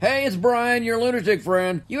Hey, it's Brian, your lunatic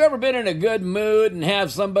friend. You ever been in a good mood and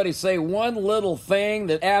have somebody say one little thing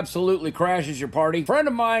that absolutely crashes your party? A friend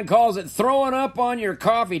of mine calls it throwing up on your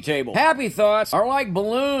coffee table. Happy thoughts are like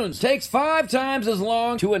balloons. Takes 5 times as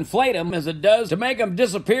long to inflate them as it does to make them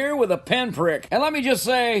disappear with a pinprick. And let me just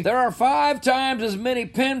say, there are 5 times as many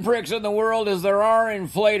pinpricks in the world as there are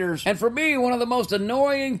inflators. And for me, one of the most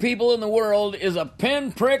annoying people in the world is a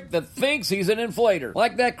pinprick that thinks he's an inflator.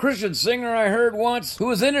 Like that Christian singer I heard once who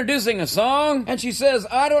was introducing a song, and she says,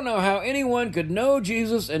 I don't know how anyone could know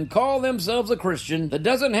Jesus and call themselves a Christian that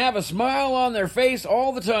doesn't have a smile on their face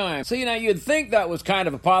all the time. See, now you'd think that was kind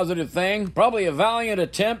of a positive thing, probably a valiant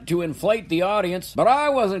attempt to inflate the audience, but I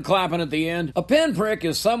wasn't clapping at the end. A pinprick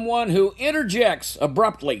is someone who interjects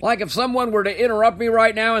abruptly. Like if someone were to interrupt me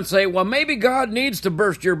right now and say, well, maybe God needs to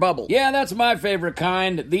burst your bubble. Yeah, that's my favorite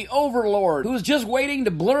kind, the overlord, who's just waiting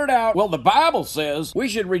to blurt out, well, the Bible says we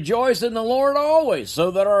should rejoice in the Lord always,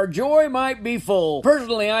 so that our joy might be full.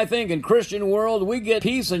 Personally, I think in Christian world, we get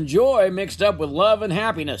peace and joy mixed up with love and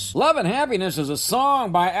happiness. Love and Happiness is a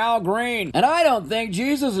song by Al Green, and I don't think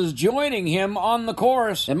Jesus is joining him on the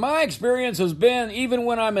chorus. And my experience has been, even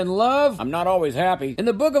when I'm in love, I'm not always happy. In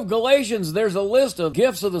the book of Galatians, there's a list of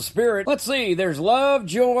gifts of the Spirit. Let's see, there's love,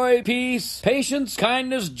 joy, peace, patience,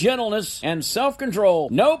 kindness, gentleness, and self-control.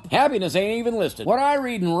 Nope, happiness ain't even listed. What I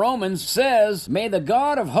read in Romans says, may the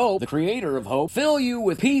God of hope, the creator of hope, fill you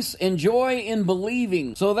with peace and joy in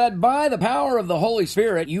believing, so that by the power of the Holy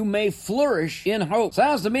Spirit you may flourish in hope.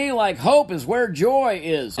 Sounds to me like hope is where joy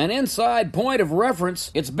is. An inside point of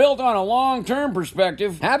reference. It's built on a long-term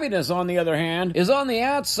perspective. Happiness, on the other hand, is on the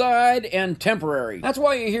outside and temporary. That's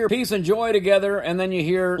why you hear peace and joy together, and then you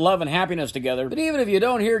hear love and happiness together. But even if you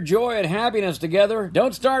don't hear joy and happiness together,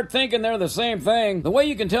 don't start thinking they're the same thing. The way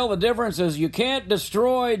you can tell the difference is you can't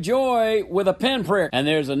destroy joy with a pinprick. And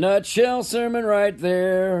there's a nutshell sermon right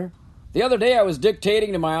there. The other day I was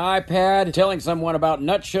dictating to my iPad, telling someone about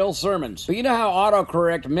nutshell sermons. But you know how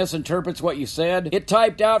autocorrect misinterprets what you said? It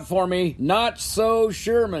typed out for me, not so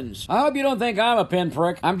Shermans. I hope you don't think I'm a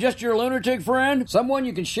pinprick. I'm just your lunatic friend, someone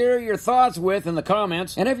you can share your thoughts with in the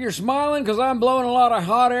comments. And if you're smiling because I'm blowing a lot of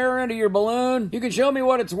hot air into your balloon, you can show me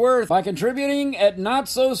what it's worth by contributing at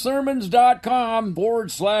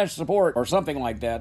notsosermons.com/support or something like that.